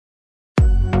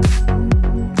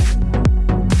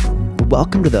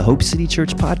Welcome to the Hope City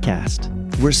Church podcast.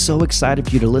 We're so excited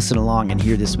for you to listen along and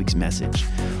hear this week's message.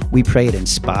 We pray it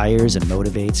inspires and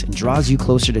motivates and draws you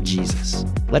closer to Jesus.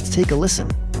 Let's take a listen.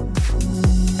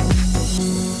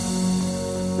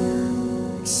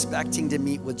 Expecting to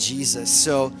meet with Jesus.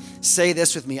 So say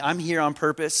this with me. I'm here on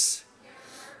purpose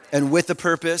and with a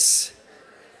purpose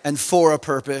and for a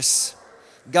purpose.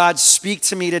 God, speak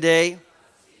to me today.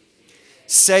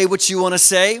 Say what you want to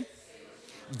say.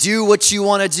 Do what you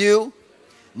want to do.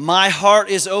 My heart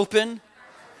is open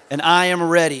and I am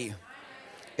ready.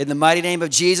 In the mighty name of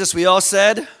Jesus, we all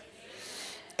said,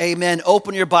 amen.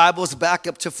 Open your Bibles back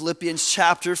up to Philippians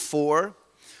chapter 4.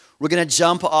 We're going to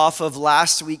jump off of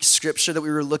last week's scripture that we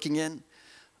were looking in.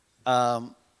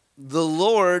 The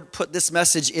Lord put this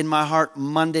message in my heart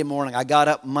Monday morning. I got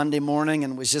up Monday morning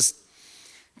and was just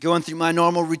going through my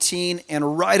normal routine,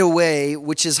 and right away,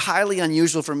 which is highly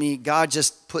unusual for me, God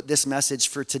just put this message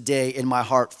for today in my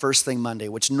heart first thing Monday,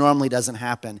 which normally doesn't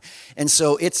happen. And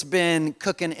so it's been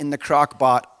cooking in the crock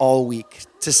pot all week,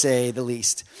 to say the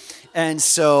least. And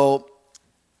so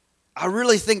I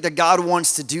really think that God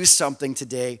wants to do something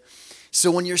today. So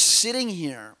when you're sitting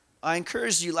here, I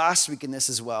encouraged you last week in this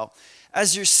as well.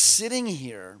 As you're sitting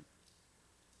here,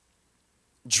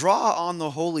 draw on the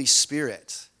Holy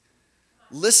Spirit.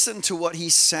 Listen to what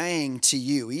he's saying to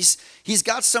you. He's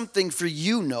got something for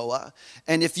you, Noah.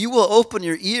 And if you will open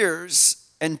your ears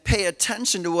and pay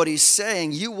attention to what he's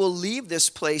saying, you will leave this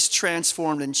place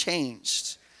transformed and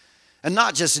changed. And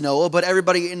not just Noah, but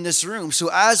everybody in this room.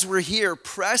 So as we're here,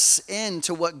 press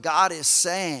into what God is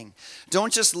saying.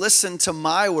 Don't just listen to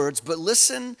my words, but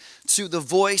listen to the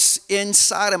voice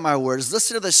inside of my words.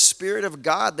 Listen to the Spirit of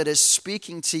God that is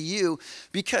speaking to you,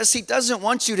 because he doesn't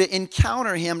want you to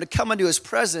encounter him, to come into his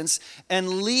presence and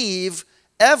leave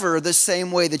ever the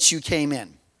same way that you came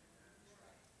in.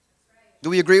 Do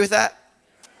we agree with that?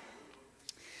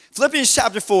 Philippians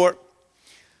chapter 4.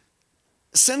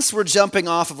 Since we're jumping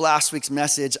off of last week's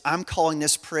message, I'm calling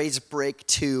this Praise Break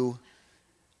 2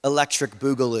 Electric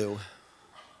Boogaloo.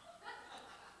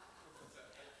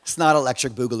 It's not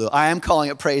Electric Boogaloo. I am calling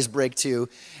it Praise Break 2.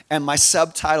 And my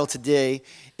subtitle today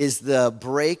is The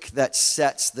Break That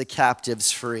Sets the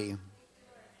Captives Free.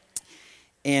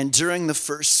 And during the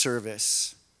first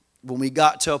service, when we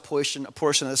got to a portion of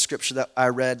the scripture that I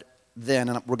read then,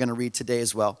 and we're going to read today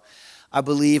as well, I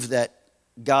believe that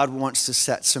God wants to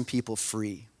set some people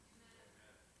free.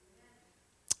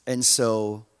 And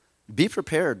so be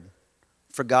prepared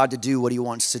for God to do what he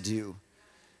wants to do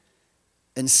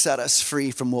and set us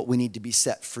free from what we need to be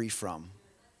set free from.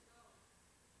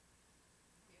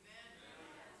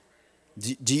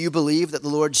 Do you believe that the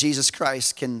Lord Jesus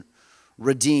Christ can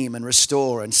redeem and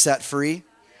restore and set free?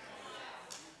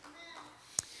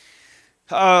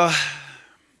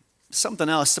 Something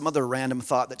else, some other random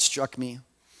thought that struck me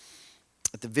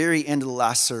at the very end of the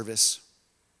last service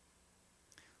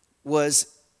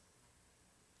was,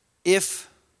 if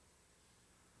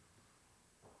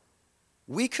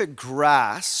we could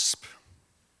grasp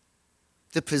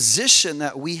the position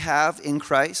that we have in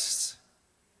Christ,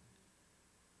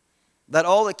 that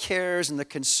all the cares and the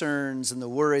concerns and the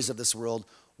worries of this world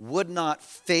would not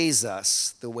faze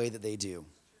us the way that they do.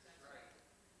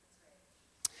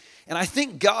 And I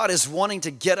think God is wanting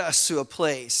to get us to a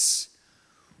place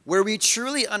where we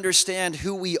truly understand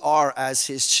who we are as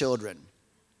his children,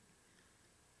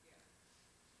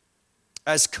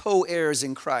 as co-heirs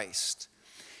in Christ.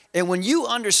 And when you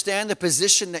understand the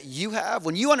position that you have,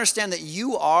 when you understand that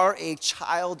you are a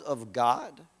child of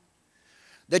God,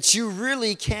 that you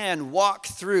really can walk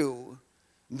through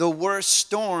the worst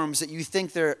storms that you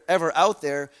think they're ever out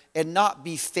there and not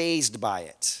be fazed by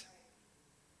it.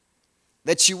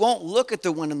 That you won't look at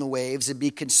the wind and the waves and be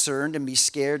concerned and be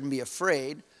scared and be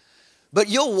afraid, but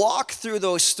you'll walk through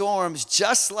those storms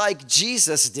just like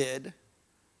Jesus did,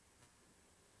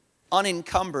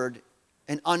 unencumbered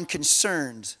and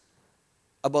unconcerned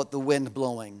about the wind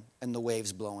blowing and the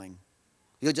waves blowing.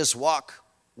 You'll just walk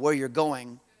where you're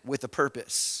going with a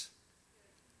purpose.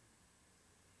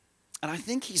 And I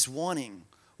think he's wanting,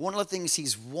 one of the things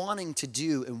he's wanting to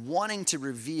do and wanting to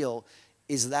reveal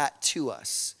is that to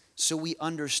us, so we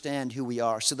understand who we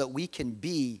are, so that we can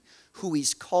be who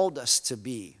he's called us to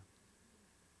be.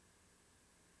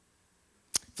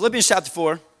 Philippians chapter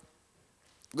 4,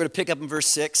 we're going to pick up in verse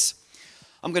 6.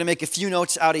 I'm going to make a few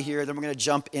notes out of here, then we're going to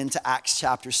jump into Acts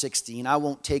chapter 16. I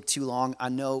won't take too long. I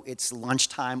know it's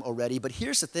lunchtime already, but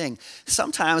here's the thing.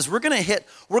 Sometimes we're going to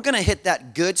hit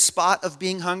that good spot of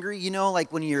being hungry. You know,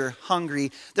 like when you're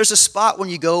hungry, there's a spot when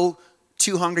you go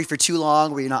too hungry for too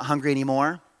long where you're not hungry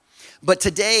anymore. But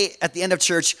today, at the end of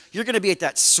church, you're going to be at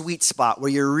that sweet spot where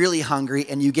you're really hungry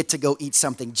and you get to go eat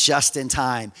something just in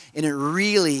time. And it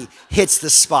really hits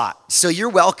the spot. So you're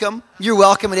welcome. You're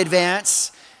welcome in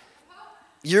advance.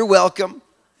 You're welcome.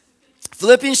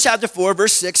 Philippians chapter 4,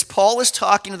 verse 6, Paul is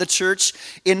talking to the church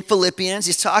in Philippians.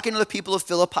 He's talking to the people of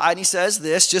Philippi, and he says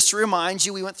this, just to remind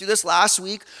you, we went through this last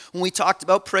week when we talked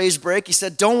about praise break. He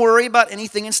said, don't worry about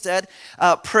anything, instead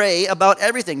pray about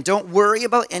everything. Don't worry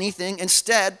about anything,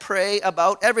 instead pray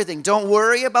about everything. Don't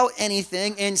worry about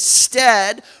anything,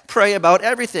 instead pray about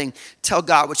everything. Tell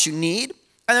God what you need,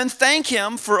 and then thank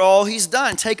him for all he's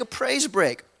done. Take a praise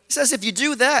break. He says, if you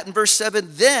do that, in verse 7,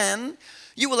 then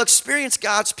you will experience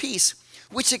God's peace,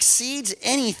 which exceeds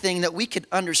anything that we could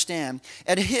understand.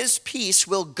 And his peace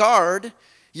will guard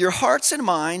your hearts and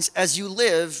minds as you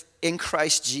live in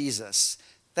Christ Jesus.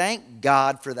 Thank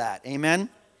God for that. Amen.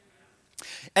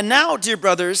 And now, dear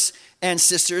brothers and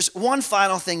sisters, one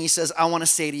final thing he says I want to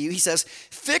say to you. He says,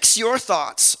 fix your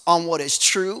thoughts on what is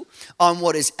true, on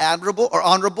what is admirable or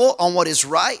honorable, on what is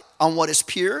right, on what is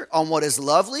pure, on what is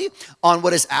lovely, on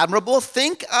what is admirable.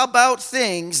 Think about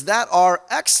things that are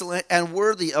excellent and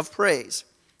worthy of praise.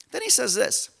 Then he says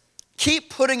this, keep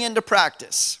putting into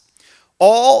practice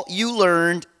all you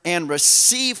learned and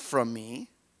received from me.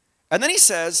 And then he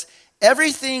says,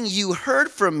 everything you heard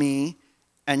from me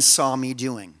and saw me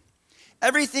doing.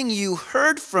 Everything you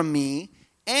heard from me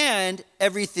and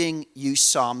everything you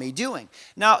saw me doing.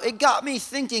 Now, it got me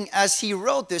thinking as he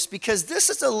wrote this, because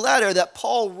this is a letter that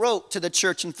Paul wrote to the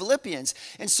church in Philippians.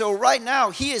 And so right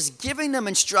now, he is giving them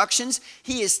instructions.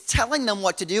 He is telling them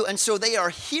what to do. And so they are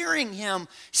hearing him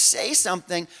say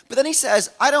something. But then he says,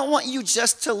 I don't want you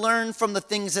just to learn from the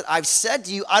things that I've said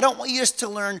to you. I don't want you just to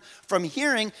learn from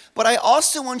hearing, but I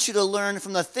also want you to learn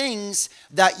from the things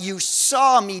that you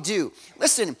saw me do.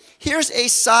 Listen, here's a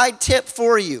side tip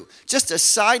for you. Just a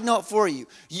side note for you.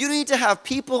 You need to have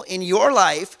people in your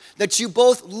life that you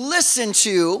both listen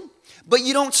to, but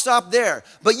you don't stop there.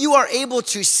 But you are able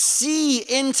to see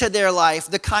into their life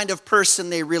the kind of person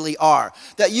they really are.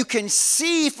 That you can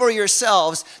see for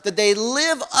yourselves that they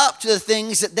live up to the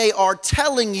things that they are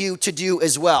telling you to do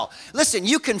as well. Listen,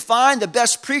 you can find the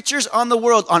best preachers on the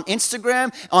world on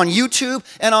Instagram, on YouTube,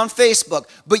 and on Facebook.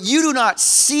 But you do not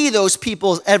see those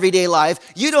people's everyday life.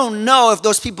 You don't know if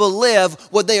those people live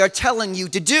what they are telling you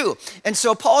to do. And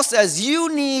so Paul says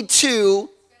you need to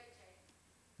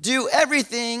do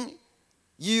everything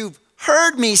you've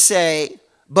heard me say,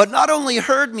 but not only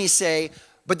heard me say,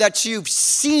 but that you've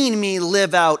seen me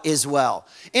live out as well.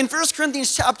 In 1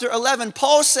 Corinthians chapter 11,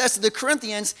 Paul says to the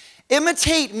Corinthians,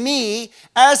 imitate me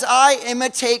as I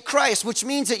imitate Christ, which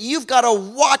means that you've got to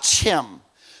watch him.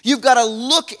 You've got to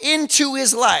look into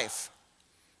his life.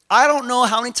 I don't know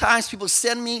how many times people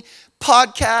send me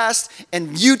podcasts and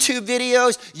YouTube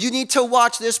videos. You need to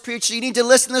watch this preacher. You need to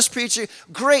listen to this preacher.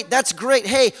 Great. That's great.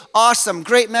 Hey, awesome.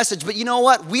 Great message. But you know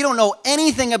what? We don't know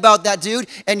anything about that dude,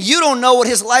 and you don't know what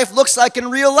his life looks like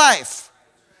in real life.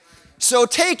 So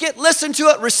take it, listen to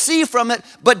it, receive from it,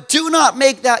 but do not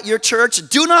make that your church.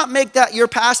 Do not make that your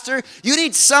pastor. You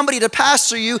need somebody to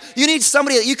pastor you. You need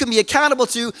somebody that you can be accountable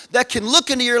to, that can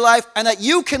look into your life and that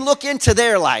you can look into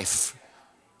their life.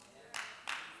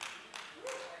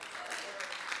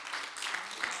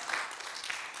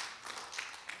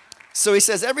 So he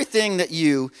says, everything that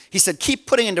he said, keep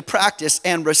putting into practice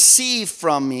and receive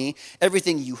from me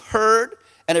everything you heard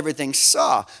and everything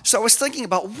saw. So I was thinking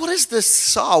about, what is this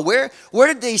saw? Where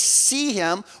did they see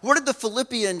him? Where did the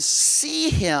Philippians see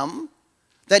him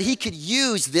that he could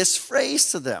use this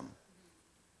phrase to them?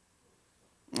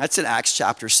 That's in Acts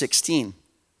chapter 16.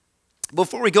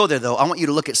 Before we go there, though, I want you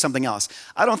to look at something else.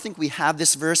 I don't think we have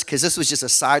this verse because this was just a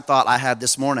side thought I had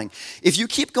this morning. If you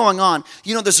keep going on,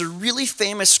 you know, there's a really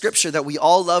famous scripture that we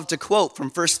all love to quote from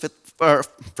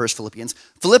Philippians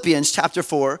chapter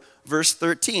 4, verse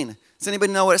 13. Does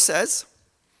anybody know what it says?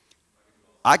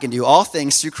 I can do all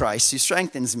things through Christ who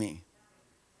strengthens me.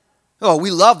 Oh,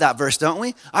 we love that verse, don't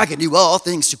we? I can do all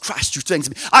things through Christ who strengthens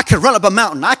me. I can run up a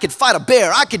mountain. I can fight a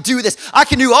bear. I can do this. I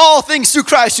can do all things through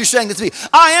Christ who strengthens me.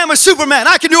 I am a Superman.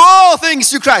 I can do all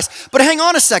things through Christ. But hang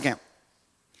on a second.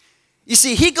 You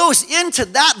see, he goes into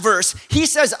that verse. He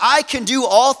says, I can do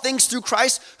all things through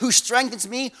Christ who strengthens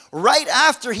me, right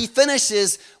after he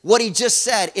finishes what he just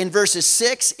said in verses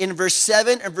 6, in verse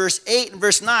 7, in verse 8, and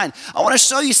verse 9. I want to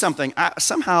show you something.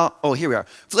 Here we are.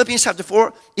 Philippians chapter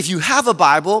 4. If you have a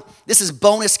Bible, this is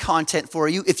bonus content for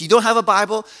you. If you don't have a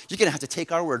Bible, you're going to have to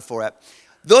take our word for it.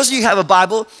 Those of you who have a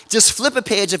Bible, just flip a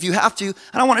page if you have to.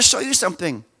 And I want to show you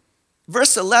something.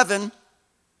 Verse 12.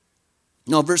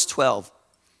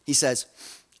 He says,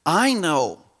 I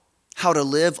know how to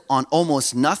live on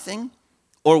almost nothing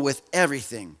or with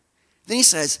everything. Then he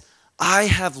says, I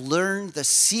have learned the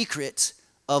secret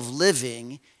of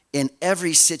living in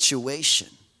every situation.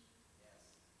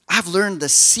 I've learned the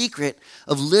secret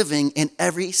of living in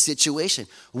every situation,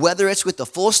 whether it's with a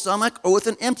full stomach or with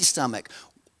an empty stomach,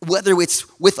 whether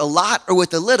it's with a lot or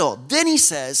with a little. Then he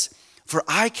says, for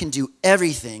I can do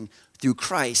everything through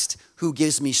Christ who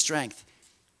gives me strength.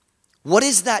 What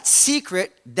is that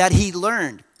secret that he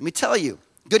learned? Let me tell you.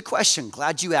 Good question.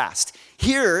 Glad you asked.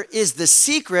 Here is the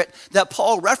secret that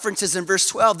Paul references in verse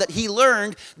 12 that he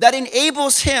learned that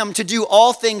enables him to do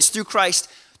all things through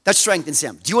Christ that strengthens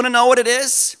him. Do you want to know what it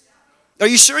is? Are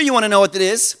you sure you want to know what it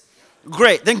is?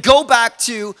 Great. Then go back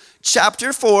to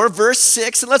chapter 4, verse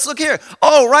 6, and let's look here.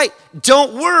 All right.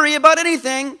 Don't worry about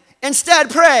anything.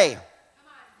 Instead, pray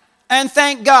and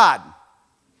thank God.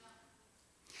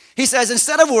 He says,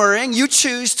 instead of worrying, you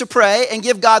choose to pray and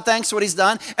give God thanks for what he's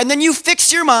done. And then you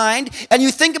fix your mind and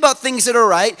you think about things that are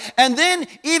right. And then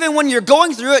even when you're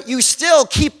going through it, you still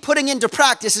keep putting into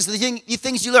practice the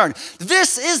things you learn.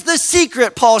 This is the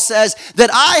secret, Paul says, that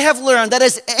I have learned that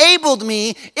has enabled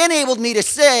me to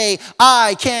say,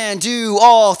 I can do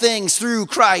all things through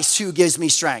Christ who gives me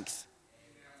strength.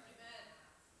 Amen.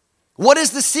 What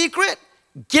is the secret?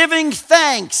 Giving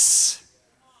thanks.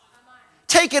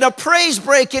 Taking a praise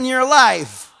break in your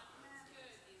life.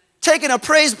 Taking a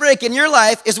praise break in your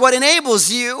life is what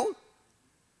enables you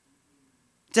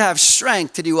to have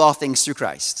strength to do all things through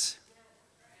Christ.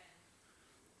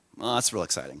 Well, that's real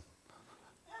exciting.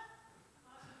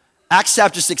 Acts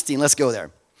chapter 16, let's go there.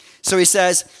 So he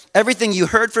says, everything you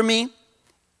heard from me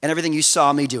and everything you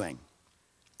saw me doing.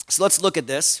 So let's look at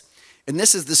this. And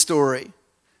this is the story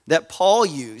that Paul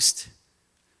used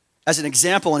as an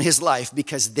example in his life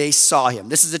because they saw him.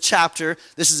 This is a chapter,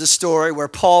 this is a story where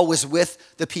Paul was with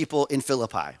the people in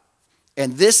Philippi.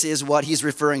 And this is what he's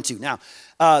referring to. Now,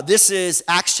 this is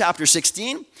Acts chapter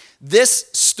 16. This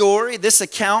story, this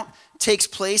account takes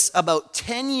place about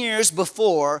 10 years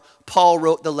before Paul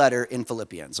wrote the letter in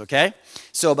Philippians, okay?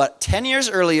 So about 10 years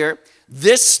earlier,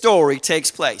 this story takes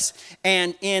place.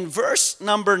 And in verse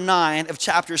number 9 of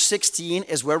chapter 16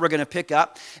 is where we're going to pick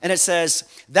up. And it says,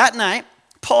 that night,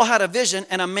 Paul had a vision,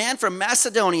 and a man from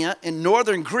Macedonia in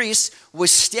northern Greece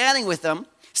was standing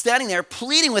there,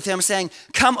 pleading with him, saying,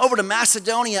 come over to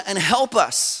Macedonia and help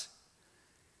us.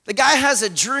 The guy has a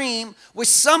dream with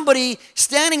somebody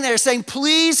standing there saying,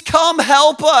 please come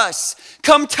help us.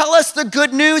 Come tell us the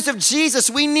good news of Jesus.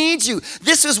 We need you.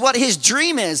 This is what his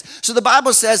dream is. So the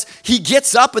Bible says he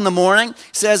gets up in the morning,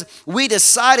 says, we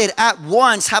decided at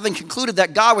once, having concluded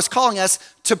that God was calling us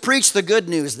to preach the good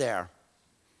news there.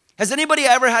 Has anybody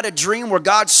ever had a dream where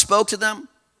God spoke to them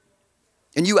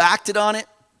and you acted on it?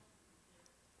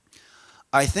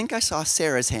 I think I saw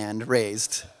Sarah's hand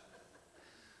raised.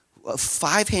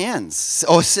 5 hands.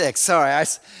 Oh, 6. Sorry.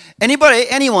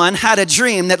 Anyone had a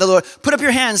dream that the Lord, put up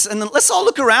your hands and then let's all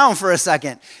look around for a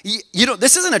second. You don't,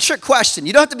 this isn't a trick question.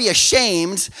 You don't have to be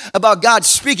ashamed about God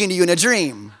speaking to you in a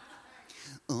dream.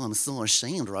 Oh, I'm so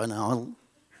ashamed right now.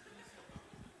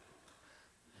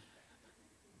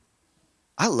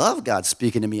 I love God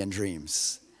speaking to me in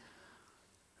dreams.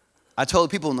 I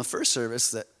told people in the first service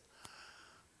that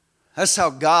that's how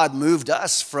God moved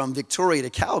us from Victoria to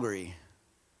Calgary,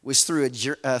 was through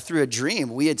a dream.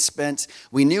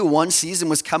 We knew one season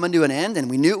was coming to an end, and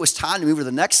we knew it was time to move to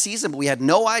the next season, but we had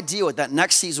no idea what that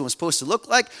next season was supposed to look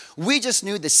like. We just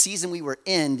knew the season we were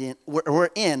in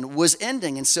was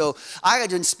ending, and so I had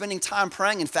been spending time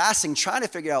praying and fasting, trying to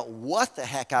figure out what the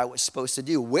heck I was supposed to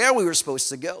do, where we were supposed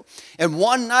to go. And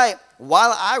one night,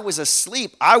 while I was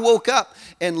asleep, I woke up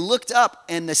and looked up,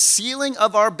 and the ceiling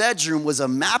of our bedroom was a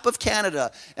map of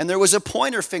Canada, and there was a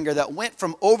pointer finger that went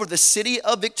from over the city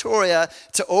of Victoria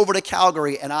to over to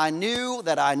Calgary, and I knew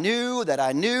that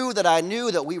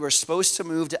we were supposed to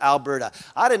move to Alberta.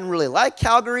 I didn't really like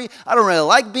Calgary. I don't really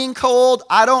like being cold.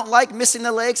 I don't like missing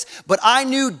the lakes, but I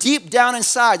knew deep down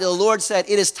inside that the Lord said,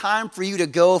 it is time for you to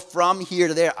go from here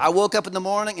to there. I woke up in the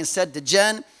morning and said to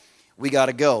Jen, we got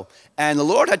to go. And the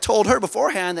Lord had told her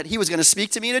beforehand that he was going to speak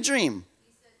to me in a dream. He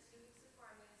said 2 weeks before,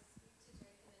 I'm going to speak to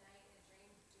Jake in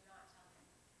the night in a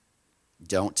dream.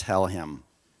 Do not tell him. Don't tell him.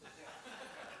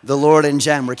 The Lord and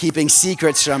Jen were keeping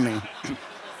secrets from me.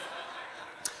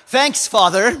 Thanks,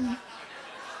 Father.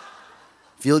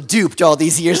 Feel duped all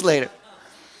these years later.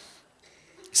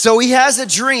 So he has a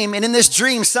dream, and in this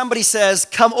dream, somebody says,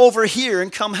 come over here and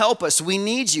come help us. We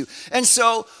need you. And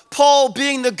so Paul,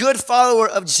 being the good follower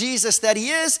of Jesus that he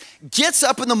is, gets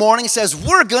up in the morning and says,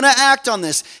 we're going to act on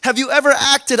this. Have you ever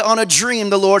acted on a dream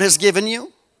the Lord has given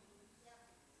you?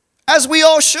 As we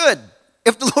all should.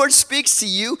 If the Lord speaks to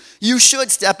you, you should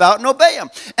step out and obey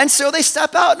him. And so they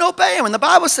step out and obey him. And the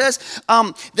Bible says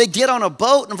they get on a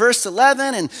boat in verse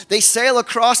 11, and they sail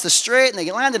across the strait, and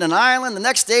they land in an island. The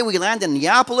next day we land in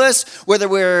Neapolis,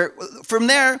 from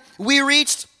there we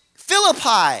reached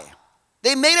Philippi.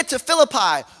 They made it to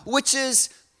Philippi, which is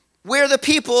where the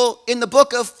people in the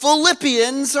book of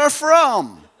Philippians are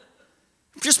from.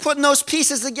 Just putting those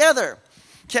pieces together,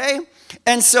 okay?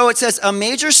 And so it says, a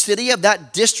major city of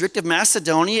that district of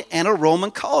Macedonia and a Roman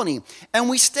colony. And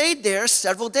we stayed there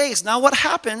several days. Now what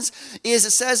happens is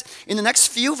it says in the next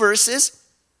few verses,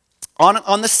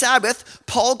 on the Sabbath,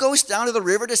 Paul goes down to the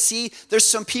river to see there's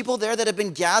some people there that have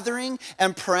been gathering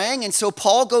and praying. And so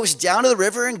Paul goes down to the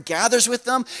river and gathers with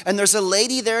them. And there's a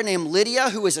lady there named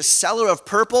Lydia who is a seller of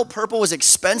purple. Purple was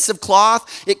expensive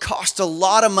cloth. It cost a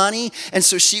lot of money. And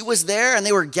so she was there and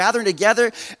they were gathering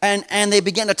together and they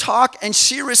began to talk. And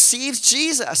she receives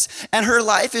Jesus. And her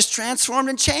life is transformed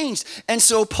and changed. And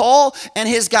so Paul and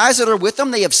his guys that are with him,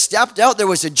 they have stepped out. There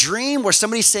was a dream where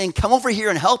somebody's saying, come over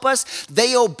here and help us.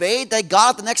 They obeyed. They got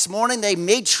up the next morning. They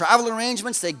made travel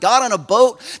arrangements. They got on a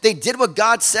boat. They did what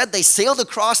God said. They sailed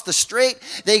across the strait.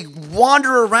 They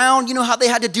wander around. You know how they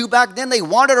had to do back then? They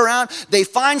wandered around. They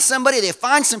find somebody. They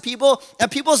find some people.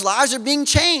 And people's lives are being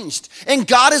changed. And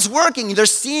God is working. They're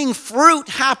seeing fruit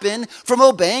happen from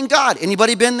obeying God.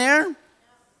 Anybody been there?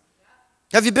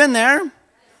 Have you been there?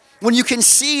 When you can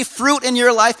see fruit in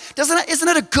your life, isn't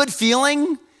it a good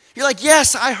feeling? You're like,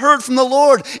 yes, I heard from the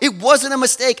Lord. It wasn't a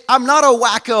mistake. I'm not a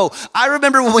wacko. I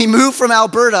remember when we moved from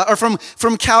Alberta or from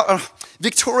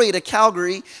Victoria to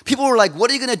Calgary, people were like,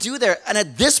 what are you going to do there? And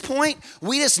at this point,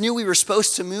 we just knew we were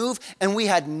supposed to move, and we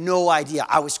had no idea.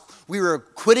 We were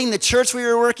quitting the church we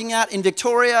were working at in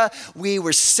Victoria. We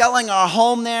were selling our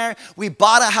home there. We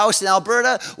bought a house in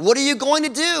Alberta. What are you going to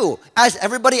do? As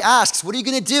everybody asks, what are you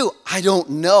going to do? I don't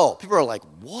know. People are like,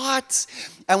 what?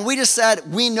 And we just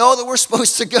said, we know that we're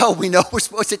supposed to go. We know we're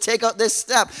supposed to take out this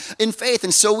step in faith.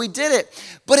 And so we did it.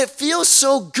 But it feels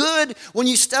so good when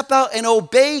you step out and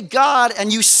obey God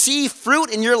and you see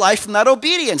fruit in your life from that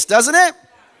obedience, doesn't it?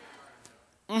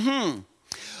 Mm-hmm.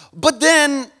 But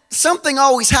then something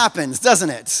always happens, doesn't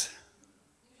it?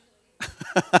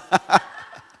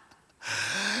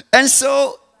 And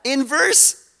so in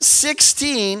verse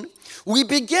 16, we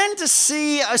begin to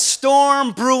see a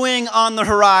storm brewing on the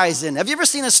horizon. Have you ever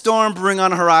seen a storm brewing on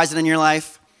the horizon in your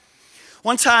life?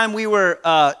 One time we were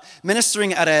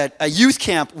ministering at a youth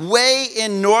camp way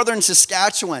in northern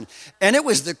Saskatchewan, and it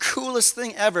was the coolest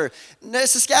thing ever. Now,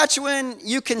 Saskatchewan,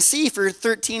 you can see for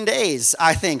 13 days,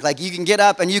 I think. Like, you can get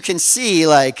up and you can see,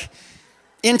 like,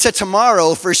 into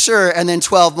tomorrow for sure, and then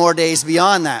 12 more days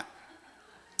beyond that.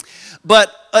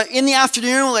 But in the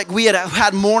afternoon, like, we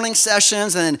had morning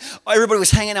sessions, and then everybody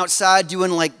was hanging outside doing,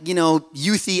 like,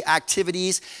 youthy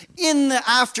activities. In the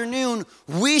afternoon,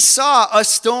 we saw a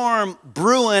storm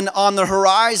brewing on the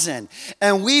horizon,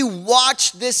 and we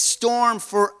watched this storm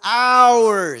for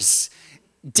hours,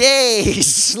 days,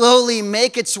 slowly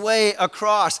make its way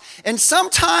across. And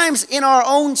sometimes in our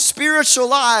own spiritual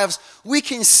lives, we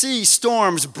can see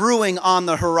storms brewing on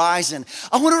the horizon.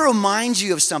 I want to remind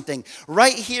you of something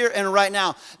right here and right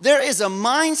now. There is a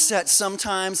mindset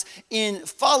sometimes in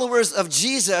followers of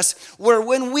Jesus where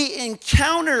when we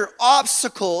encounter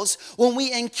obstacles, when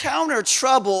we encounter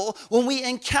trouble, when we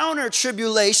encounter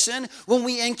tribulation, when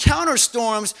we encounter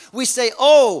storms, we say,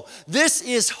 oh, this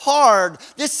is hard.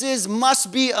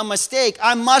 Must be a mistake.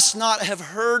 I must not have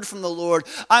heard from the Lord.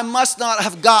 I must not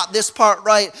have got this part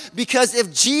right, because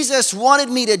if Jesus wanted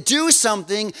me to do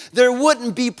something, there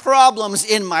wouldn't be problems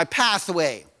in my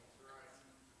pathway.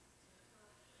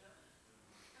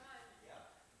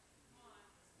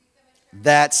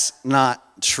 That's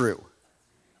not true.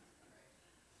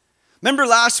 Remember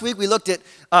last week we looked at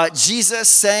Jesus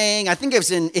saying, I think it's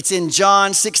in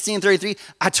John 16:33,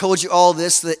 I told you all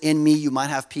this, that in me you might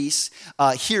have peace.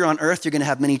 Here on earth you're going to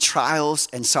have many trials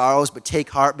and sorrows, but take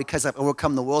heart because I've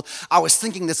overcome the world. I was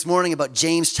thinking this morning about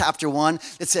James chapter 1.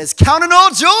 It says, count it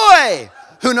all joy.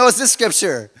 Who knows this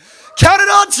scripture? Count it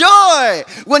all joy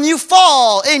when you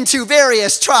fall into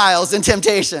various trials and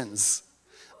temptations.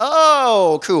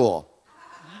 Oh, cool.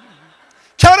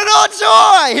 Count it all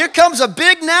joy. Here comes a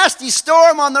big nasty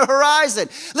storm on the horizon.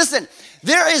 Listen,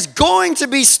 There is going to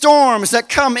be storms that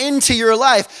come into your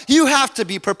life. You have to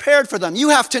be prepared for them. You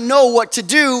have to know what to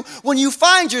do when you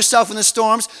find yourself in the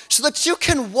storms so that you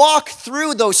can walk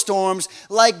through those storms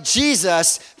like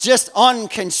Jesus, just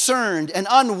unconcerned and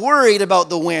unworried about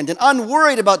the wind and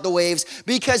unworried about the waves,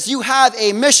 because you have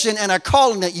a mission and a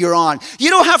calling that you're on. You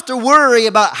don't have to worry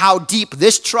about how deep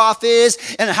this trough is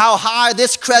and how high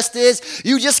this crest is.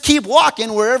 You just keep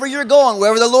walking wherever you're going,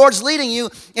 wherever the Lord's leading you,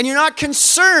 and you're not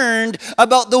concerned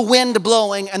about the wind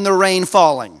blowing and the rain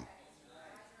falling.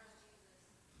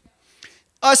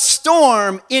 A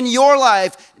storm in your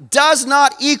life does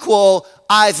not equal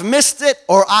I've missed it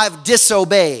or I've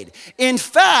disobeyed. In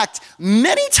fact,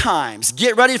 many times,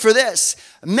 get ready for this,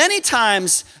 many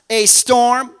times a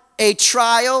storm, a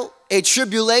trial, a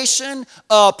tribulation,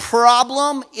 a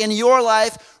problem in your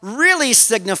life really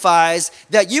signifies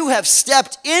that you have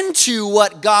stepped into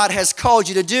what God has called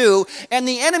you to do, and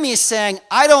the enemy is saying,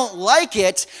 I don't like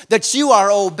it that you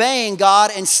are obeying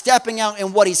God and stepping out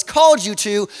in what He's called you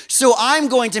to, so I'm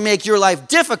going to make your life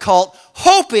difficult,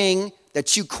 hoping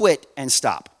that you quit and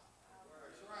stop.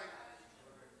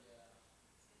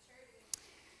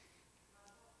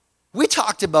 We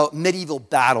talked about medieval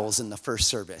battles in the first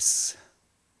service.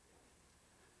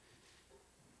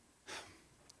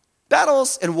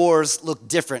 Battles and wars look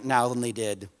different now than they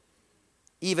did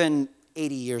even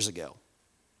 80 years ago.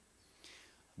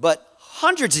 But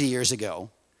hundreds of years ago,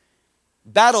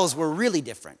 battles were really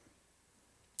different.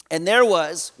 And there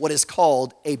was what is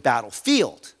called a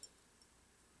battlefield.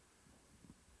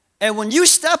 And when you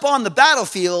step on the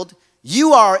battlefield,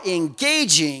 you are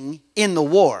engaging in the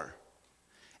war.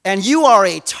 And you are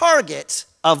a target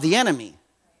of the enemy.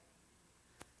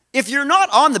 If you're not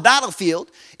on the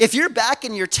battlefield, if you're back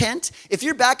in your tent, if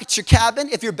you're back at your cabin,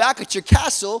 if you're back at your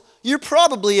castle, you're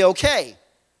probably okay.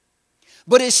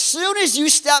 But as soon as you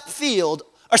step foot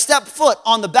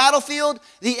on the battlefield,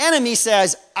 the enemy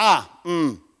says,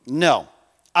 no,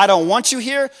 I don't want you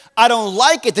here. I don't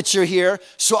like it that you're here,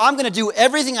 so I'm going to do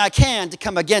everything I can to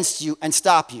come against you and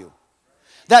stop you.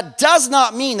 That does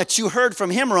not mean that you heard from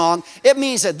him wrong. It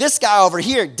means that this guy over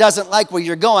here doesn't like where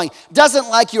you're going, doesn't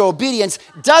like your obedience,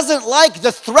 doesn't like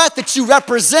the threat that you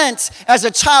represent as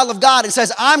a child of God, and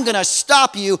says, I'm going to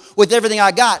stop you with everything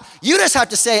I got. You just have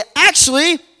to say,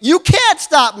 actually, you can't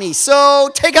stop me, so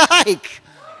take a hike.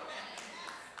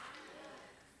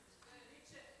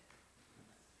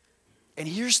 And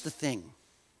here's the thing.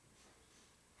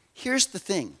 Here's the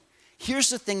thing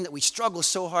that we struggle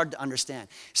so hard to understand.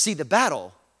 See, the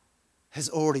battle has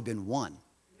already been won.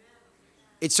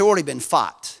 It's already been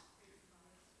fought.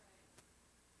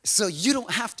 So you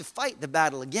don't have to fight the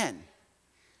battle again.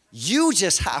 You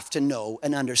just have to know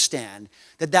and understand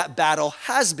that that battle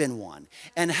has been won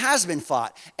and has been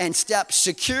fought, and step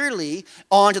securely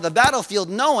onto the battlefield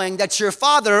knowing that your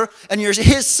Father and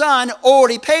His Son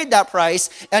already paid that price,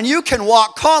 and you can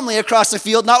walk calmly across the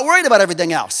field not worried about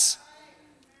everything else.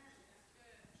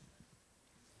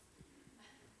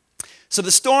 So the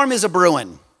storm is a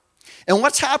brewing. And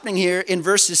what's happening here in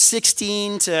verses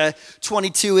 16 to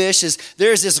 22-ish is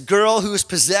there's this girl who's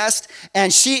possessed,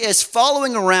 and she is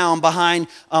following around behind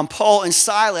Paul and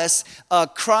Silas,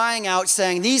 crying out,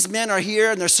 saying, these men are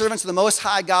here, and they're servants of the Most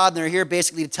High God, and they're here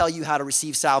basically to tell you how to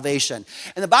receive salvation.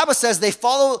 And the Bible says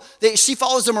she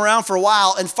follows them around for a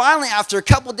while, and finally, after a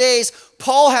couple days,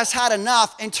 Paul has had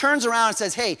enough and turns around and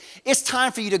says, hey, it's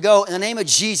time for you to go. In the name of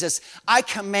Jesus, I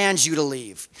command you to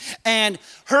leave. And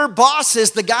her bosses,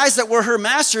 the guys that were her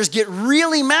masters, get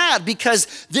really mad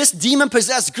because this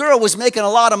demon-possessed girl was making a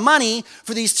lot of money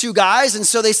for these two guys. And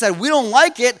so they said, we don't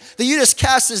like it that you just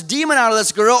cast this demon out of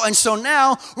this girl. And so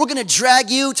now we're going to drag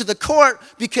you to the court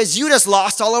because you just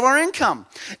lost all of our income.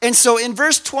 And so in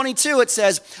verse 22, it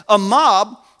says, a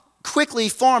mob quickly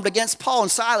formed against Paul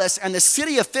and Silas, and the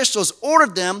city officials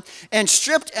ordered them and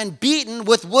stripped and beaten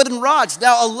with wooden rods.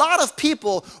 Now, a lot of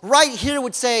people right here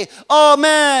would say, oh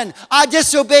man, I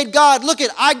disobeyed God. Look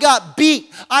I got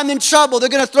beat. I'm in trouble. They're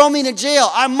going to throw me into jail.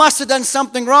 I must have done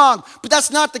something wrong. But that's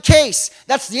not the case.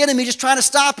 That's the enemy just trying to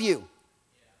stop you.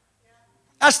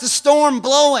 That's the storm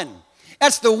blowing.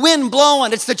 That's the wind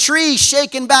blowing. It's the tree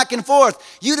shaking back and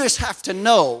forth. You just have to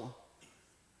know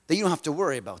that you don't have to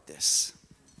worry about this.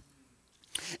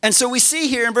 And so we see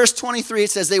here in verse 23, it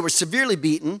says they were severely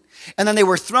beaten, and then they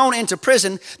were thrown into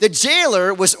prison. The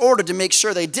jailer was ordered to make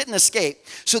sure they didn't escape.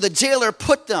 So the jailer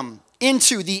put them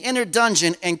into the inner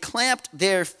dungeon and clamped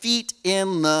their feet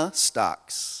in the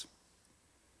stocks.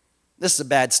 This is a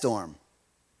bad storm.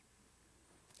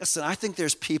 Listen, I think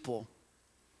there's people.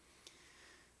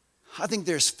 I think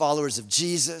there's followers of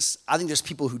Jesus. I think there's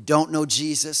people who don't know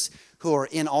Jesus who are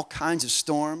in all kinds of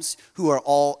storms, who are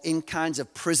all in kinds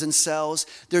of prison cells.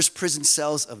 There's prison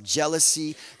cells of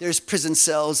jealousy. There's prison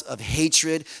cells of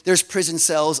hatred. There's prison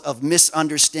cells of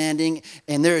misunderstanding.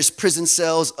 And there's prison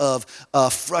cells of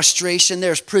frustration.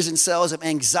 There's prison cells of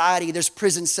anxiety. There's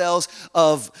prison cells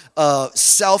of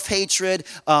self-hatred.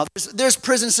 There's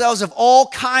prison cells of all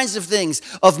kinds of things,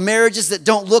 of marriages that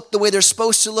don't look the way they're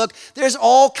supposed to look. There's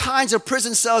all kinds of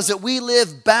prison cells that we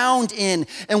live bound in,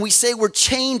 and we say we're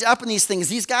chained up in these things.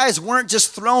 These guys weren't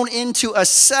just thrown into a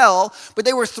cell, but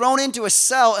they were thrown into a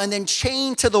cell and then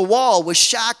chained to the wall with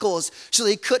shackles so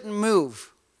they couldn't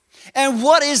move. And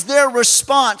what is their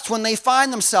response when they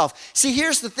find themselves? See,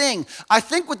 here's the thing. I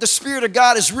think what the Spirit of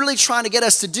God is really trying to get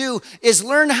us to do is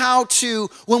learn how to,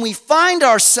 when we find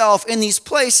ourselves in these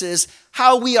places,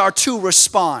 how we are to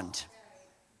respond.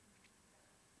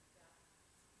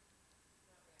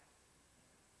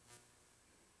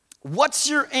 What's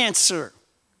your answer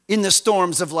in the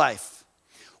storms of life?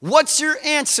 What's your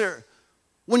answer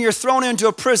when you're thrown into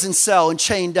a prison cell and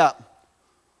chained up?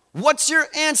 What's your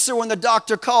answer when the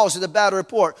doctor calls with a bad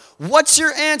report? What's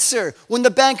your answer when the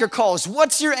banker calls?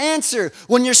 What's your answer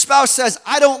when your spouse says,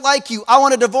 I don't like you, I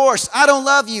want a divorce, I don't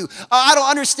love you, I don't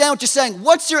understand what you're saying?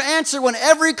 What's your answer when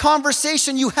every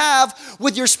conversation you have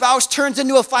with your spouse turns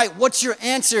into a fight? What's your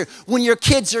answer when your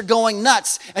kids are going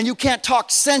nuts and you can't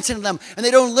talk sense into them and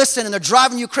they don't listen and they're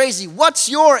driving you crazy? What's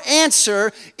your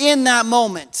answer in that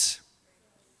moment?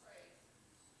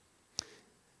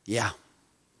 Yeah.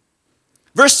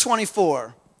 Verse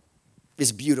 24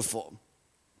 is beautiful.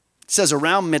 It says,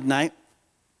 around midnight,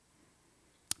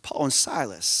 Paul and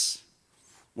Silas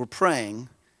were praying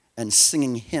and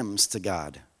singing hymns to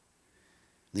God.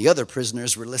 The other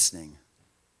prisoners were listening.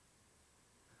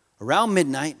 Around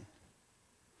midnight,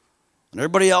 when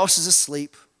everybody else is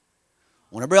asleep,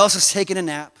 when everybody else is taking a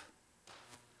nap,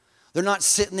 they're not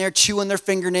sitting there chewing their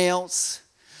fingernails.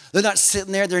 They're not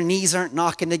sitting there, their knees aren't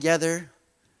knocking together.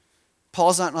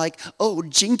 Paul's not like, oh,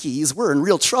 jinkies, we're in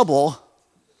real trouble.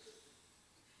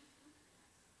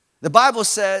 The Bible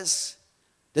says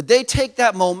that they take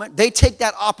that moment, they take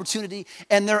that opportunity,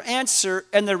 and their answer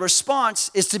and their response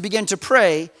is to begin to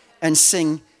pray and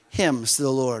sing hymns to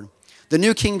the Lord. The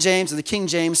New King James and the King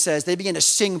James says they begin to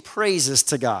sing praises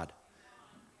to God.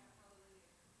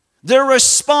 Their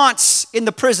response in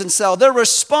the prison cell, their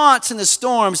response in the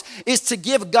storms is to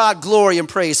give God glory and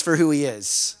praise for who he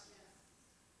is.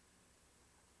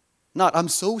 Not, I'm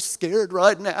so scared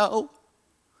right now.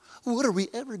 What are we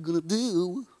ever going to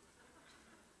do?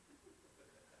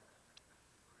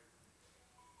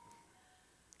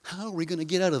 How are we going to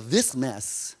get out of this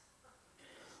mess?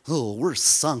 Oh, we're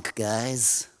sunk,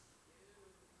 guys.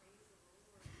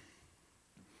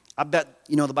 I bet,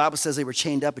 the Bible says they were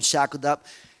chained up and shackled up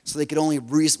so they could only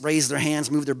raise their hands,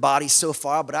 move their bodies so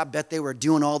far, but I bet they were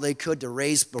doing all they could to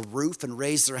raise the roof and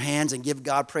raise their hands and give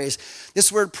God praise.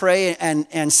 This word pray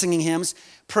and singing hymns,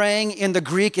 praying in the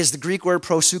Greek is the Greek word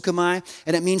prosukomai,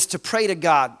 and it means to pray to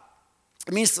God.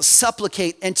 It means to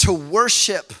supplicate and to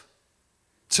worship.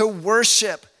 To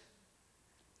worship.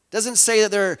 It doesn't say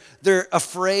that they're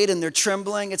afraid and they're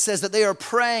trembling. It says that they are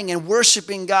praying and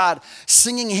worshiping God.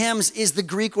 Singing hymns is the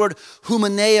Greek word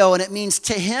humaneo, and it means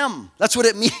to him. That's what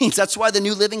it means. That's why the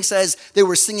New Living says they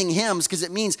were singing hymns, because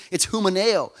it means it's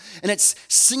humaneo. And it's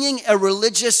singing a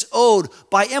religious ode.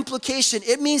 By implication,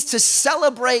 it means to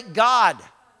celebrate God.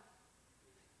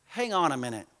 Hang on a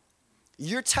minute.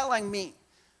 You're telling me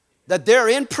that they're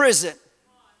in prison,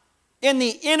 in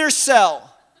the inner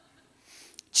cell,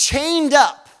 chained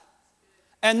up,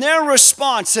 and their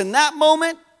response in that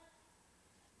moment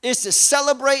is to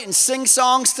celebrate and sing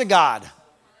songs to God.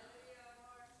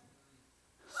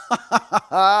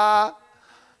 I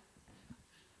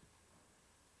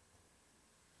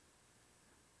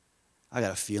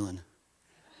got a feeling.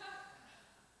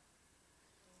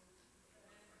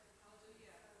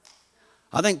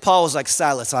 I think Paul was like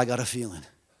Silas, I got a feeling.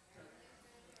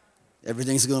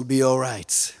 Everything's going to be all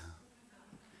right.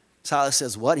 Silas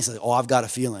says, what? He says, oh, I've got a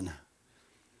feeling.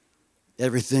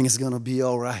 Everything is going to be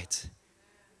all right.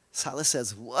 Silas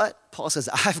says, what? Paul says,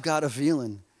 I've got a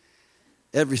feeling.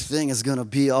 Everything is going to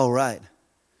be all right.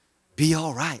 Be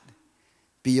all right.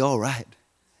 Be all right.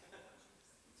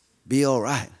 Be all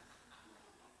right.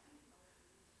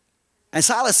 And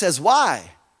Silas says, why?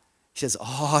 He says,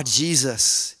 oh,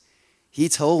 Jesus, he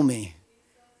told me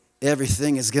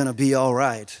everything is going to be all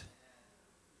right.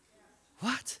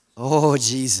 What? Oh,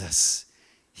 Jesus,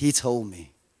 he told me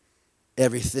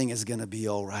everything is going to be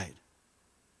all right.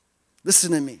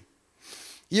 Listen to me.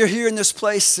 You're here in this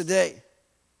place today,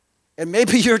 and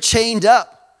maybe you're chained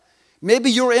up.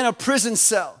 Maybe you're in a prison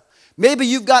cell. Maybe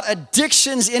you've got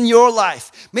addictions in your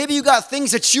life. Maybe you've got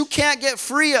things that you can't get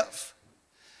free of.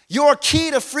 Your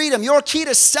key to freedom, your key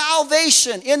to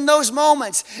salvation in those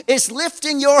moments is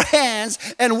lifting your hands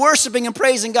and worshiping and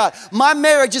praising God. My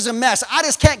marriage is a mess. I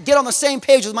just can't get on the same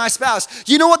page with my spouse.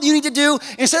 You know what you need to do?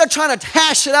 Instead of trying to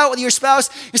hash it out with your spouse,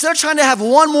 instead of trying to have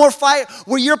one more fight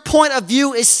where your point of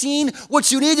view is seen,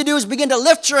 what you need to do is begin to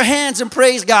lift your hands and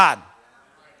praise God.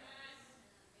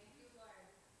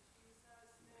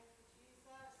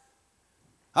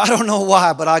 I don't know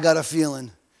why, but I got a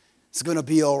feeling it's going to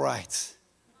be all right.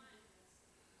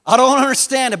 I don't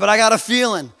understand it, but I got a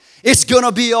feeling it's going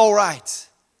to be all right.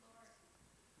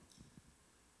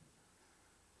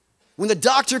 When the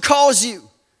doctor calls you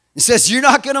and says you're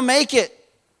not going to make it,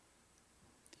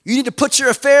 you need to put your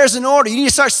affairs in order. You need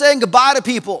to start saying goodbye to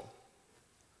people.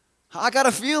 I got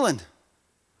a feeling.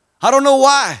 I don't know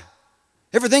why.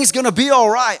 Everything's going to be all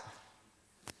right.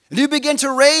 And you begin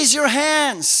to raise your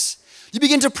hands. You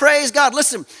begin to praise God.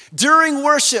 Listen, during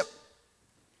worship,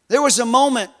 there was a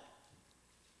moment.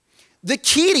 The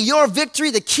key to your victory,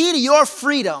 the key to your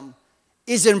freedom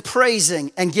is in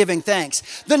praising and giving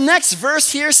thanks. The next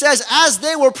verse here says, as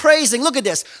they were praising, look at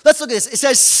this. Let's look at this. It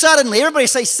says, suddenly. Everybody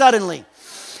say suddenly.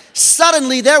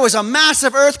 Suddenly there was a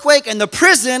massive earthquake and the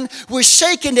prison was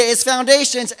shaken to its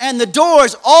foundations and the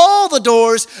doors, all the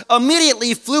doors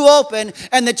immediately flew open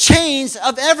and the chains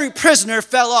of every prisoner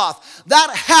fell off. That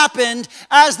happened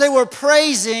as they were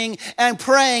praising and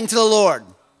praying to the Lord.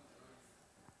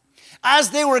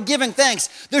 As they were giving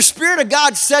thanks, the Spirit of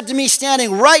God said to me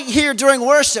standing right here during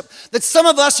worship that some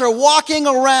of us are walking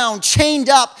around chained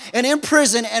up and in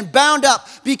prison and bound up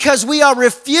because we are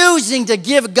refusing to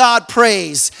give God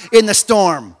praise in the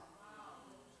storm.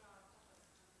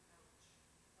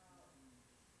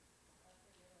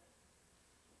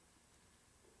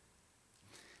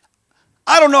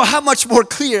 I don't know how much more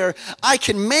clear I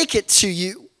can make it to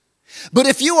you. But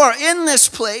if you are in this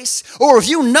place, or if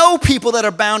you know people that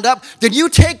are bound up, then you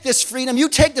take this freedom, you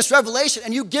take this revelation,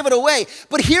 and you give it away.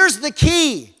 But here's the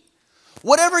key.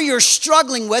 Whatever you're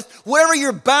struggling with, whatever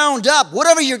you're bound up,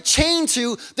 whatever you're chained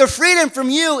to, the freedom from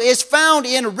you is found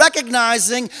in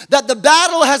recognizing that the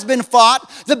battle has been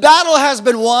fought, the battle has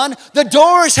been won, the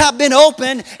doors have been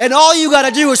opened, and all you got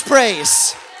to do is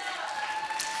praise.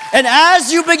 And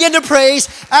as you begin to praise,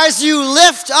 as you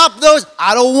lift up those,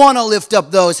 I don't want to lift up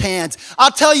those hands.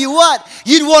 I'll tell you what,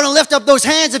 you'd want to lift up those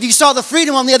hands if you saw the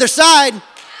freedom on the other side.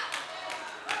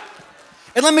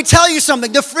 And let me tell you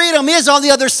something, the freedom is on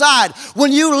the other side.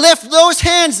 When you lift those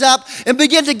hands up and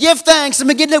begin to give thanks and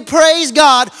begin to praise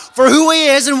God for who He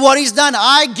is and what He's done,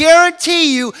 I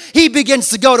guarantee you He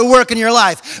begins to go to work in your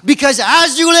life. Because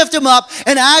as you lift Him up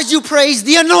and as you praise,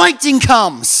 the anointing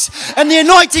comes. And the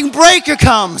anointing breaker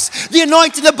comes. The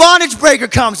anointing, the bondage breaker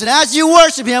comes. And as you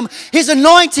worship Him, His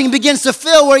anointing begins to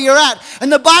fill where you're at.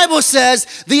 And the Bible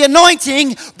says the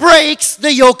anointing breaks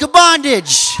the yoke of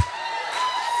bondage.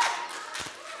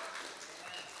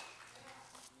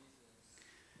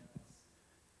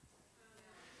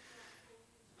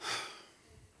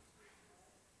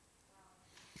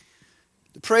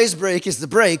 Praise break is the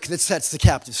break that sets the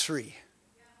captives free.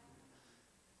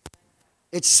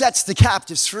 It sets the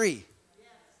captives free.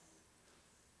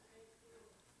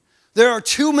 There are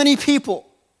too many people.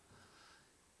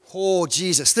 Oh,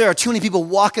 Jesus. There are too many people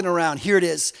walking around. Here it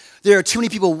is. There are too many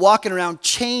people walking around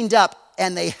chained up,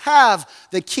 and they have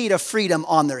the key to freedom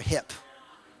on their hip.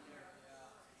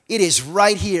 It is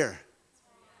right here.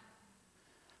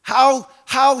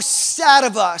 How sad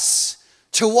of us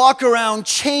to walk around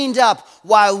chained up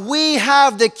while we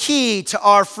have the key to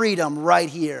our freedom right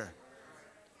here.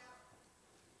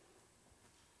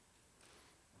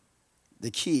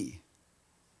 The key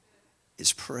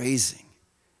is praising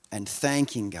and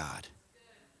thanking God.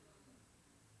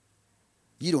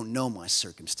 You don't know my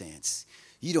circumstance.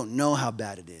 You don't know how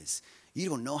bad it is. You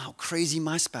don't know how crazy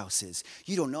my spouse is.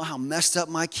 You don't know how messed up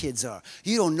my kids are.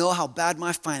 You don't know how bad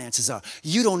my finances are.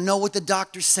 You don't know what the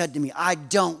doctor said to me. I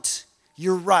don't.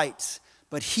 You're right,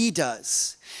 but He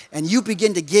does. And you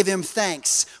begin to give Him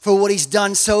thanks for what He's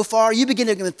done so far. You begin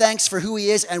to give Him thanks for who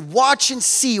He is and watch and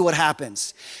see what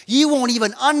happens. You won't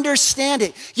even understand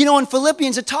it. You know, in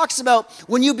Philippians, it talks about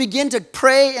when you begin to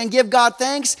pray and give God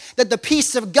thanks, that the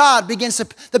peace of God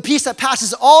the peace that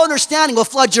passes all understanding will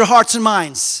flood your hearts and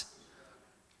minds.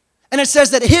 And it says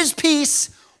that His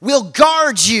peace will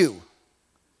guard you.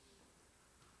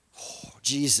 Oh,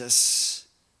 Jesus.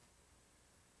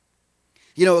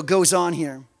 You know, it goes on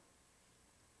here.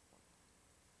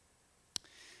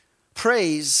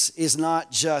 Praise is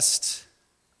not just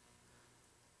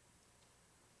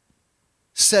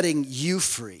setting you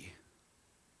free.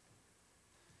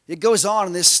 It goes on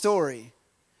in this story.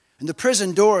 And the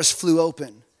prison doors flew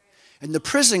open. And the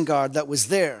prison guard that was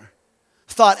there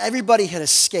thought everybody had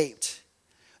escaped.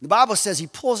 The Bible says he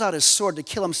pulls out his sword to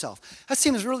kill himself. That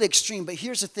seems really extreme, but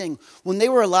here's the thing. When they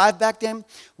were alive back then,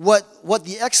 what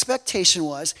the expectation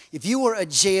was, if you were a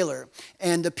jailer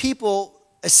and the people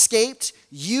escaped,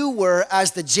 you were,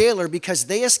 as the jailer, because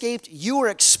they escaped, you were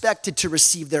expected to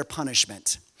receive their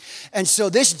punishment. And so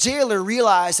this jailer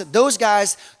realized that those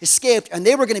guys escaped and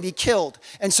they were going to be killed.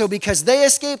 And so because they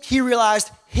escaped, he realized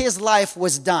his life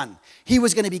was done. He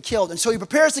was going to be killed. And so he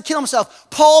prepares to kill himself.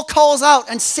 Paul calls out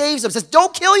and saves him, says,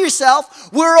 don't kill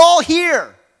yourself. We're all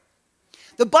here.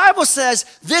 The Bible says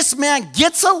this man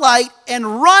gets a light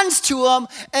and runs to him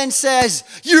and says,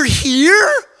 you're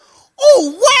here?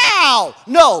 Oh, wow.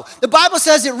 No, the Bible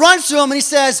says it runs to him and he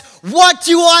says, what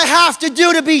do I have to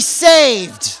do to be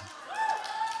saved?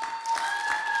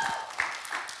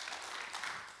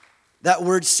 That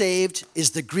word saved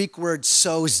is the Greek word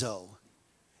sozo.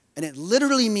 And it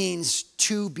literally means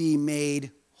to be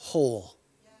made whole.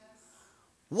 Yes.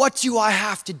 What do I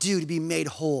have to do to be made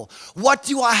whole? What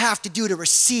do I have to do to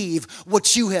receive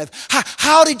what you have?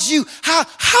 How did you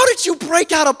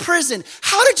break out of prison?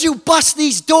 How did you bust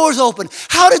these doors open?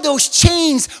 How did those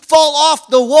chains fall off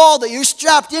the wall that you're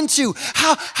strapped into?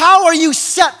 How are you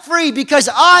set free? Because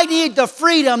I need the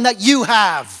freedom that you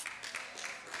have.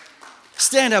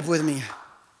 Stand up with me.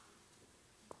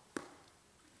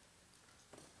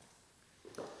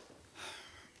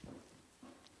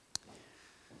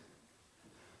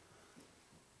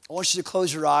 I want you to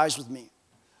close your eyes with me.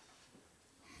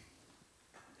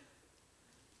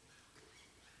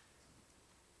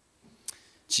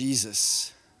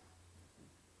 Jesus.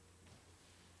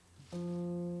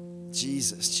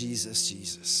 Jesus, Jesus,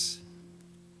 Jesus.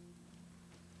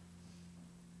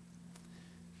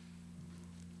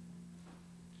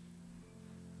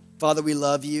 Father, we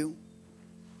love you.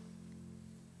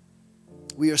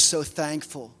 We are so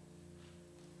thankful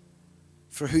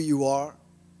for who you are,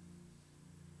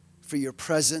 for your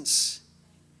presence,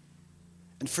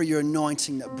 and for your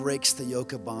anointing that breaks the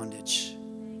yoke of bondage.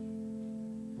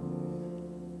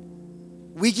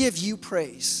 We give you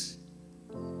praise,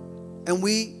 and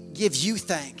we give you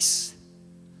thanks.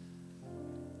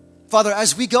 Father,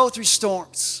 as we go through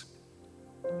storms,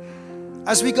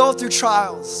 as we go through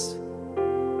trials,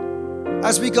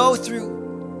 as we go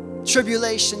through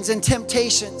tribulations and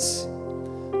temptations,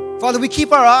 Father, we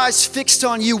keep our eyes fixed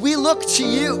on you. We look to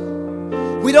you.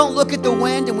 We don't look at the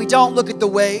wind and we don't look at the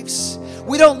waves.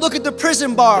 We don't look at the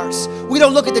prison bars. We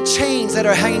don't look at the chains that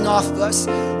are hanging off of us.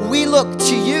 We look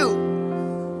to you.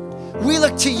 We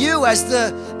look to you as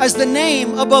the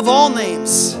name above all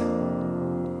names.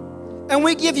 And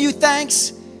we give you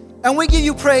thanks and we give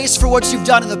you praise for what you've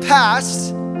done in the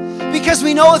past, because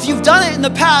we know if you've done it in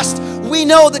the past, we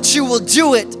know that you will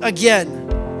do it again.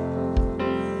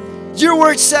 Your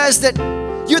word says that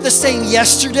you're the same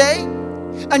yesterday,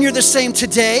 and you're the same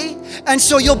today, and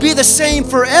so you'll be the same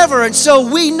forever. And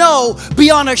so we know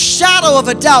beyond a shadow of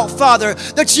a doubt, Father,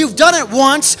 that you've done it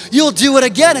once, you'll do it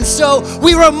again. And so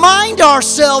we remind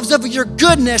ourselves of your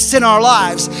goodness in our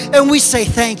lives, and we say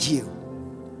thank you.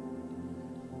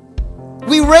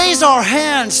 We raise our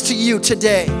hands to you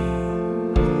today,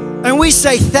 and we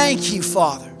say thank you,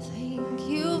 Father. Thank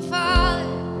you, Father.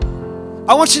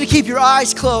 I want you to keep your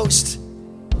eyes closed.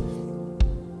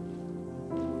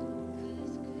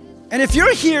 And if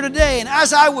you're here today and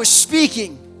as I was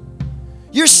speaking,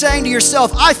 you're saying to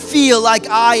yourself, I feel like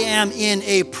I am in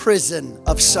a prison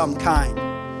of some kind.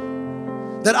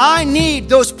 That I need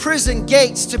those prison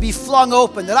gates to be flung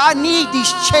open. That I need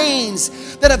these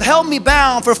chains that have held me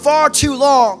bound for far too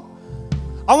long.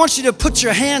 I want you to put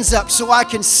your hands up so I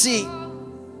can see.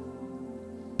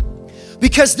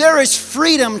 Because there is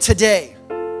freedom today.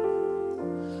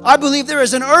 I believe there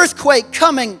is an earthquake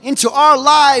coming into our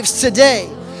lives today.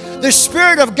 The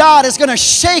Spirit of God is going to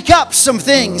shake up some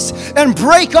things and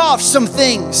break off some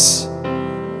things.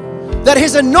 That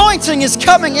His anointing is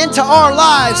coming into our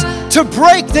lives to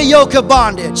break the yoke of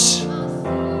bondage.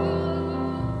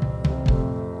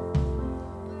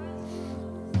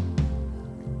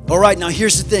 All right, now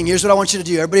here's the thing. Here's what I want you to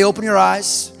do. Everybody open your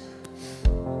eyes.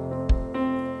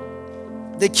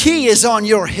 The key is on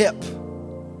your hip.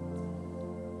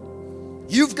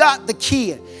 You've got the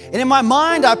key. And in my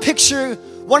mind, I picture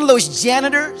one of those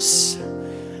janitors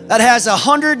that has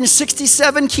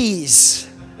 167 keys.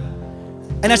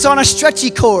 And it's on a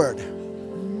stretchy cord.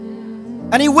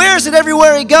 And he wears it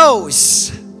everywhere he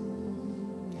goes.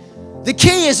 The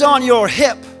key is on your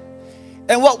hip.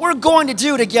 And what we're going to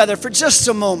do together for just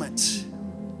a moment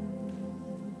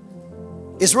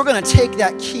is we're going to take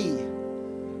that key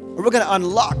We're going to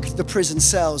unlock the prison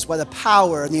cells by the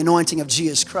power and the anointing of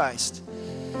Jesus Christ.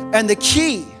 And the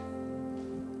key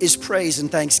is praise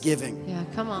and thanksgiving. Yeah,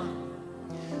 come on.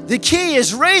 The key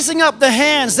is raising up the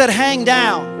hands that hang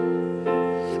down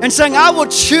and saying, I will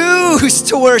choose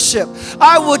to worship.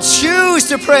 I will choose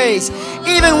to praise.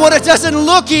 Even when it doesn't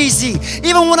look easy,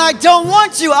 even when I don't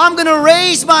want to, I'm going to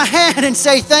raise my hand and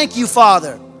say, thank you,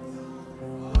 Father.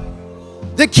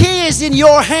 The key is in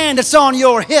your hand. It's on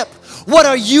your hip. What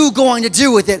are you going to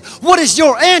do with it? What is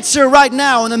your answer right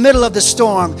now in the middle of the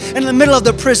storm, in the middle of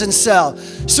the prison cell?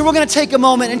 So we're going to take a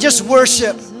moment and just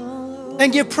worship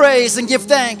and give praise and give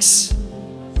thanks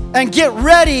and get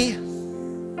ready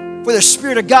for the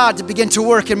Spirit of God to begin to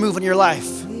work and move in your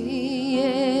life. We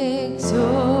exalt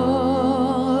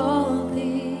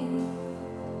thee.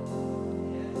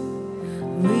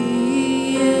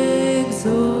 We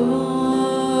exalt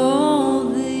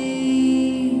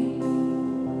thee.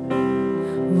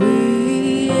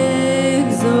 We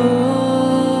exalt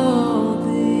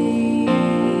thee.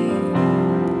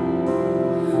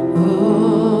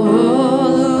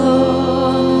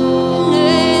 Oh,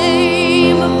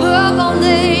 name above all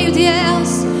names,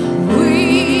 yes.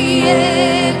 We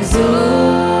exalt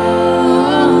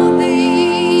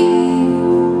thee.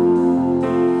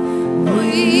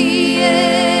 We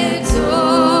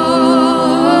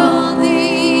exalt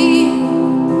thee.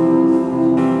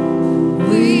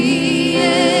 We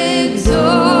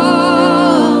exalt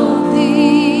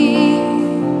thee.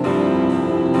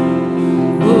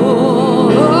 Oh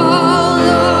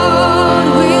Lord,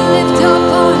 we lift up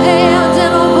our hands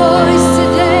and our voice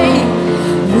today.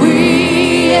 We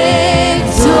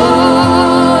exalt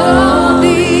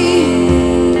thee.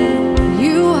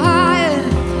 You high.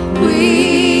 We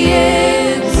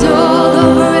exalt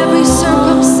over every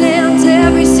circumstance,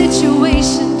 every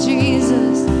situation,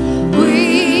 Jesus.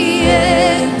 We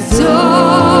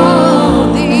exalt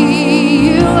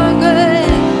thee. You are good.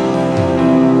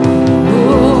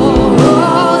 Oh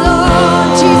Lord,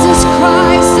 Jesus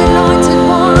Christ, anointed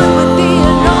one with the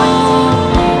anointing.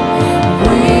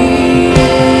 We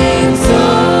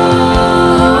exalt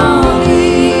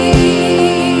thee.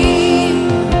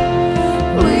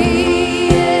 We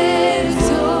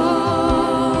exalt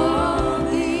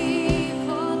thee,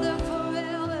 Father,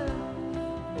 forever.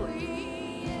 We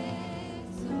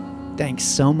exalt. Thanks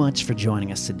so much for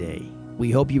joining us today. We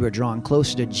hope you are drawn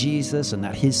closer to Jesus and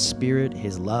that His Spirit,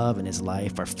 His love, and His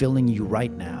life are filling you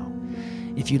right now.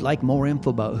 If you'd like more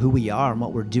info about who we are and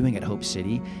what we're doing at Hope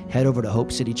City, head over to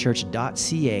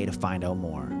hopecitychurch.ca to find out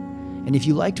more. And if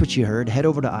you liked what you heard, head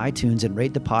over to iTunes and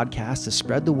rate the podcast to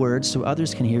spread the word so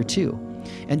others can hear too.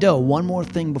 And one more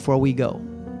thing before we go.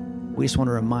 We just want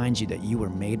to remind you that you were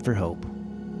made for hope.